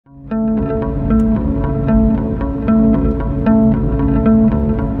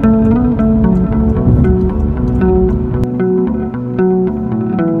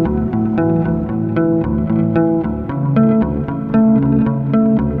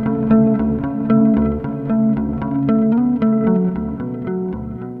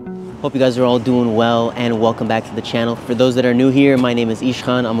hope you guys are all doing well and welcome back to the channel. For those that are new here, my name is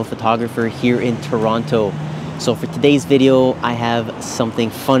Ishkan. I'm a photographer here in Toronto. So for today's video, I have something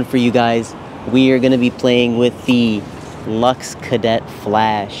fun for you guys. We are going to be playing with the Lux Cadet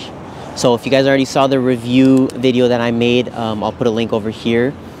Flash. So if you guys already saw the review video that I made, I'll put a link over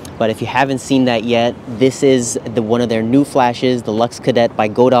here. But if you haven't seen that yet, this is one of their new flashes, the Lux Cadet by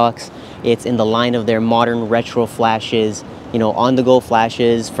Godox. It's in the line of their modern retro flashes, you know, on-the-go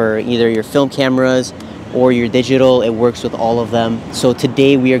flashes for either your film cameras or your digital. It works with all of them. So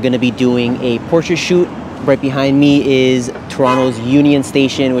today we are going to be doing a portrait shoot. Right behind me is Toronto's Union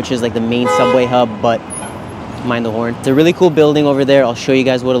Station, which is like the main subway hub, but mind the horn. It's a really cool building over there. I'll show you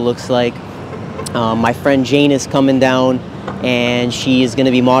guys what it looks like. My friend Jane is coming down and she is going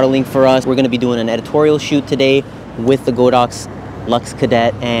to be modeling for us. We're going to be doing an editorial shoot today with the Godox Lux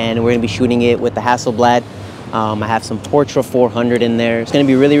Cadet, and we're going to be shooting it with the Hasselblad. I have some Portra 400 in there. It's going to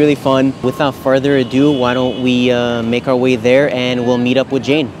be really, really fun. Without further ado, why don't we make our way there and we'll meet up with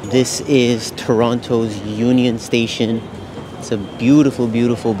Jane. This is Toronto's Union Station. It's a beautiful,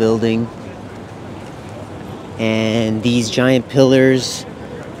 beautiful building. And these giant pillars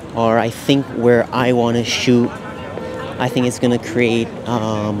are, I think, where I want to shoot. I think it's going to create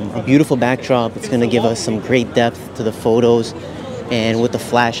a beautiful backdrop. It's going to give us some great depth to the photos. And with the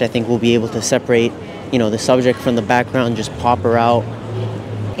flash, I think we'll be able to separate, you know, the subject from the background, just pop her out.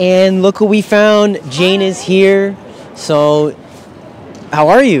 And look who we found. Jane is here. So, how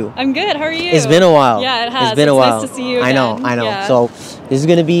are you? I'm good. How are you? It's been a while. Yeah, it has. It's been a while. Nice to see you again. I know. Yeah. So, this is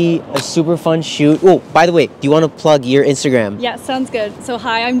going to be a super fun shoot. Oh, by the way, do you want to plug your Instagram? Yeah, sounds good. So,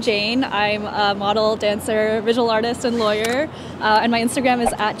 hi, I'm Jane. I'm a model, dancer, visual artist, and lawyer. And my Instagram is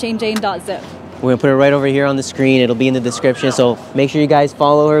 @janejane.zip. We're going to put it right over here on the screen. It'll be in the description. So make sure you guys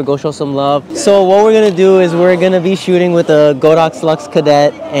follow her. Go show some love. So what we're going to do is we're going to be shooting with the Godox Lux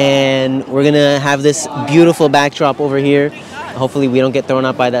Cadet. And we're going to have this beautiful backdrop over here. Hopefully we don't get thrown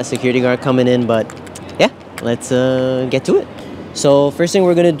out by that security guard coming in. But yeah, let's get to it. So first thing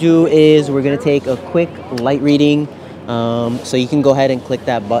we're going to do is we're going to take a quick light reading. So you can go ahead and click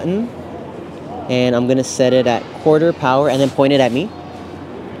that button. And I'm going to set it at quarter power and then point it at me.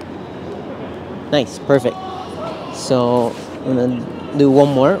 Nice, perfect. So I'm gonna do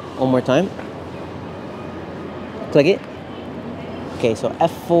one more time. Click it. Okay, so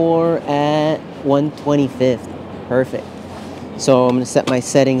F4 at 1/25. Perfect. So I'm gonna set my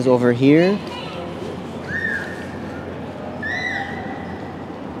settings over here.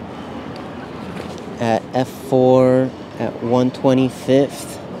 At F4 at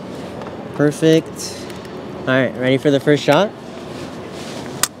 1/25. Perfect. All right, ready for the first shot?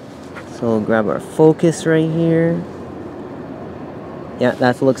 So we'll grab our focus right here. Yeah,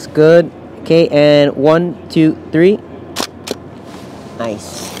 that looks good. Okay, and 1, 2, 3.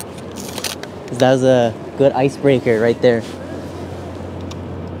 Nice. That was a good icebreaker right there.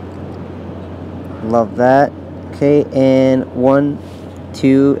 Love that. Okay, and 1,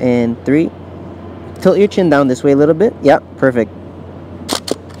 2, and 3. Tilt your chin down this way a little bit. Yep, perfect.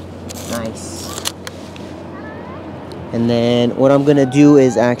 Nice. And then what I'm gonna do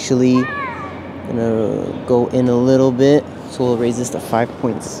is actually gonna go in a little bit. So we'll raise this to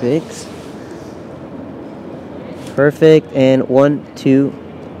 5.6. Perfect. And 1, 2.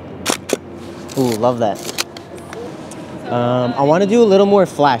 Ooh, love that. I want to do a little more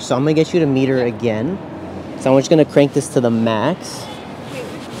flash, so I'm gonna get you to meter again. So I'm just gonna crank this to the max.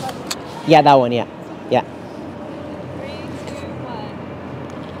 Yeah, that one. Yeah. 3, 2, 1.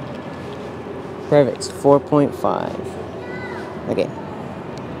 Perfect. It's 4.5. Okay.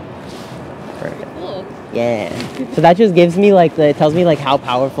 Perfect. Cool. Yeah. So that just gives me like it tells me like how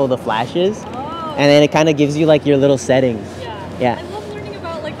powerful the flash is, and then it kind of gives you like your little settings. Yeah. I love learning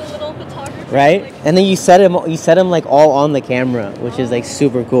about like the little photography. Right. Like, and then you set them like all on the camera, which is like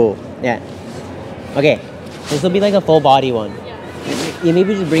super cool. Yeah. Okay. This will be like a full body one. Yeah. You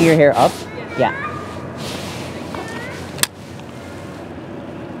maybe just bring your hair up. Yeah.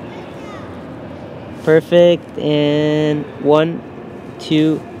 Perfect. And 1,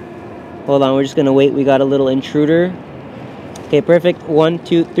 2. Hold on, we're just gonna wait. We got a little intruder. Okay, perfect. 1,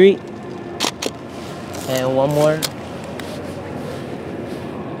 2, 3. And one more.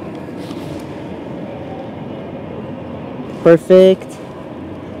 Perfect.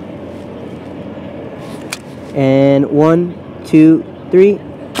 And 1, 2, 3.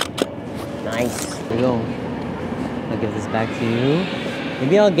 Nice. There you go. I'll give this back to you.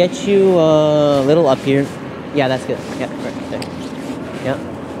 Maybe I'll get you a little up here. Yeah, that's good. Yeah, right there. Yeah,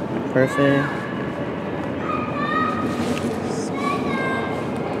 perfect.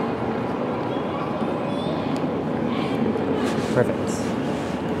 Perfect.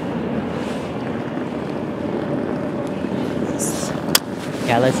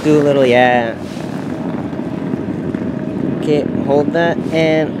 let's do a little, yeah. Okay, hold that,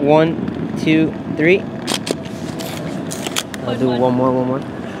 and 1, 2, 3. I'll do one more.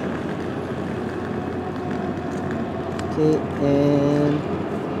 Okay, and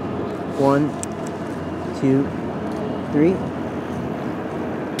 1, 2, 3.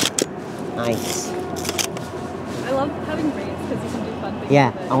 Nice. I love having braids because you can do fun things. Yeah,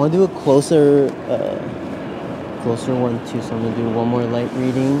 with it. I want to do a closer one too. So I'm gonna do one more light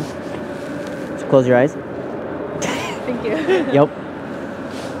reading. Just close your eyes. Thank you. Yep.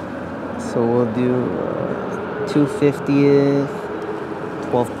 So we'll do 2/50th,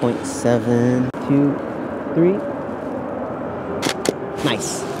 12.7, 2, 3.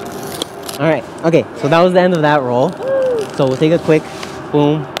 Nice. All right. Okay. So that was the end of that roll. So we'll take a quick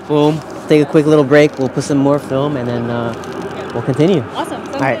boom. Take a quick little break. We'll put some more film and then we'll continue. Awesome.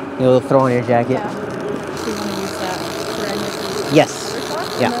 Sounds All right. good. You'll throw on your jacket. Yeah. So you want to use that for any of these? Yes.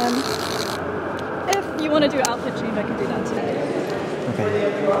 Yeah. And then if you want to do an outfit change, I can do that today. Okay.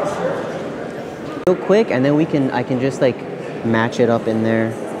 Real quick, and then I can just like match it up in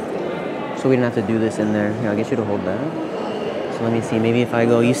there, so we don't have to do this in there. Here, I'll get you to hold that. So let me see. Maybe if I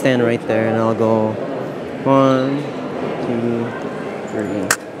go, you stand right there, and I'll go 1, 2, 3.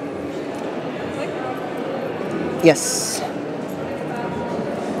 Yes.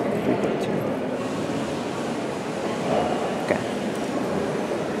 3.2. Okay.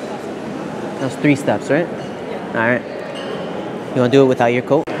 That was 3 steps, right? Yeah. All right. You want to do it without your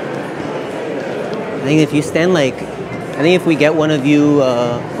coat? I think if you stand like, I think if we get one of you,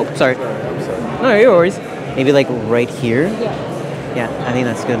 oh, sorry. I'm sorry. No, you're yours. Maybe like right here. Yeah. Yeah, I think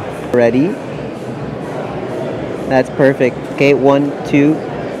that's good. Ready? That's perfect. Okay, 1, 2.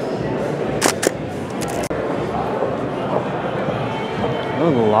 Oh,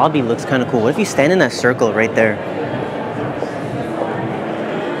 the lobby looks kind of cool. What if you stand in that circle right there?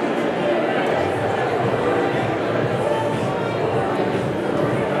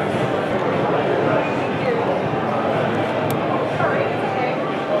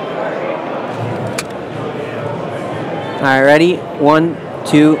 All right, ready? 1,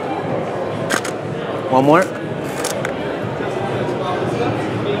 2. One more.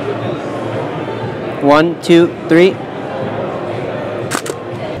 1, 2, 3.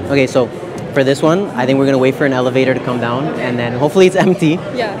 Okay, so for this one, I think we're gonna wait for an elevator to come down, and then hopefully it's empty.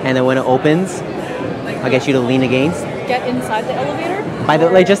 Yeah. And then when it opens, I'll get you to lean against. Get inside the elevator? By the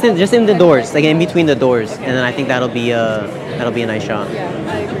like, just in the doors, like in between the doors, Okay. and then I think that'll be a nice shot. Yeah,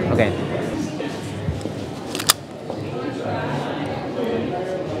 I agree. Okay.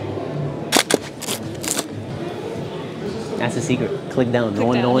 That's the secret. Click down. No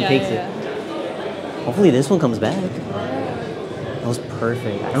one takes it. Hopefully this one comes back. That was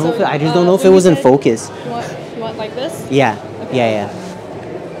perfect. I don't know if I just don't know if it was in focus. You want like this? Yeah. Okay. Yeah.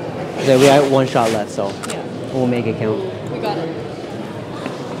 So we got 1 shot left, so Yeah. we'll make it count. We got it.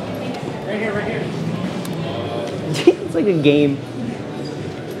 Right here. It's like a game.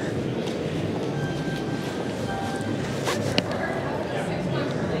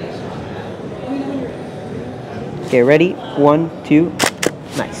 Okay, ready? 1, 2.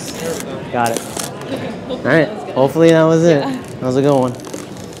 Nice. Got it. All right. Hopefully that was it. Yeah. That was a good one.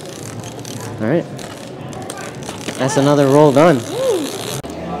 All right. That's another roll done.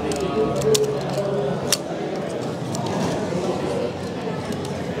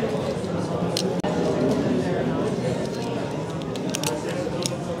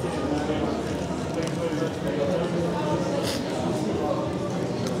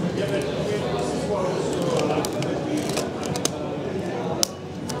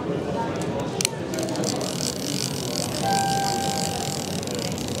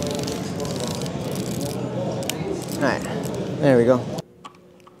 All right, there we go.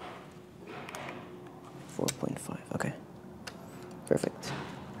 4.5, okay. Perfect.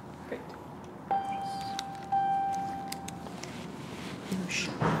 Great.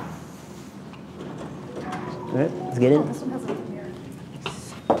 All right, let's get in. This one has a mirror.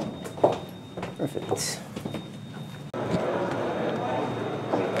 Perfect.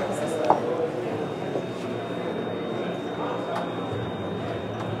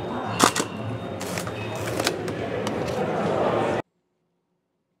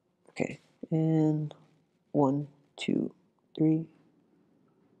 Okay, and 1, 2, 3.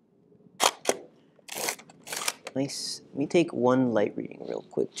 Nice. Let me take 1 light reading real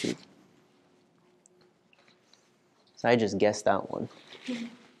quick too. So I just guessed that one.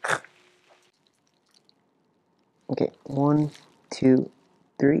 Okay, 1, 2,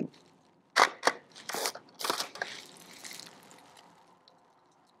 3.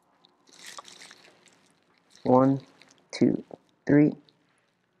 One, 2, 3.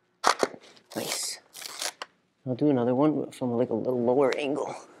 I'll do another one from like a little lower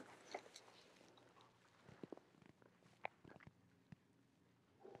angle.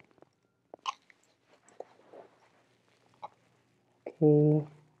 Okay.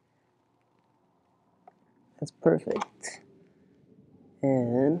 That's perfect.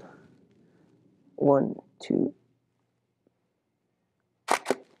 And 1, 2.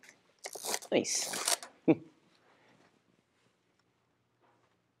 Nice.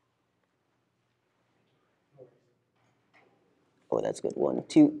 Oh, that's good. 1,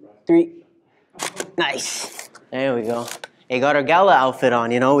 2, 3. Nice. There we go. Hey, got our gala outfit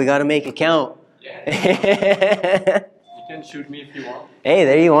on, you know, we got to make it count. Yeah. You can shoot me if you want. Hey,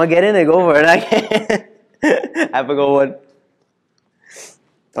 there you want to get in there, go for it. Have a good one.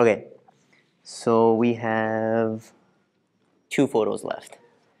 Okay, so we have 2 photos left.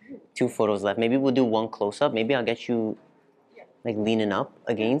 2 photos left. Maybe we'll do one close up. Maybe I'll get you like leaning up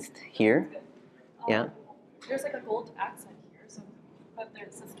against here. Yeah. There's like a gold accent here, so but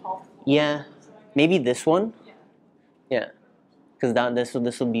there's this tall. Yeah. Maybe this one. Yeah. Yeah. Because this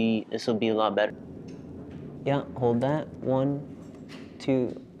will be a lot better. Yeah. Hold that. 1,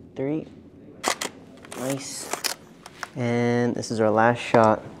 2, 3. Nice. And this is our last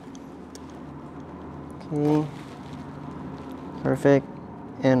shot. Okay. Perfect.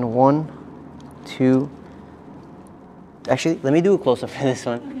 And 1, 2. Actually, let me do a close up for this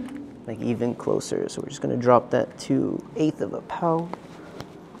one. Like even closer. So we're just gonna drop that to 1/8 of a pound.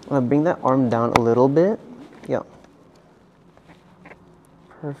 I'm gonna bring that arm down a little bit. Yeah.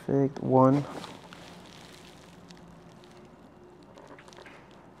 Perfect. 1.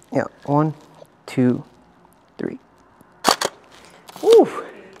 Yeah. 1, 2, 3. Woo!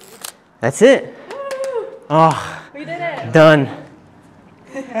 That's it. Oh, We did it. done.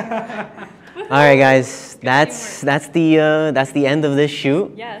 All right, guys. That's the end of this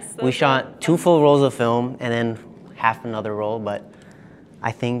shoot. Yes. We shot 2 full rolls of film and then half another roll, but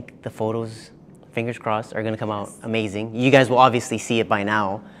I think the photos, fingers crossed, are gonna come out amazing. You guys will obviously see it by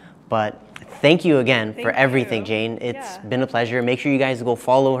now, but thank you again for everything, Jane. It's been a pleasure. Make sure you guys go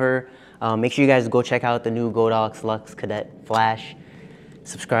follow her. Make sure you guys go check out the new Godox Lux Cadet Flash.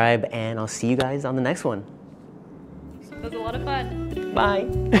 Subscribe, and I'll see you guys on the next one. It was a lot of fun.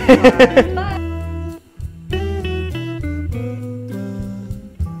 Bye.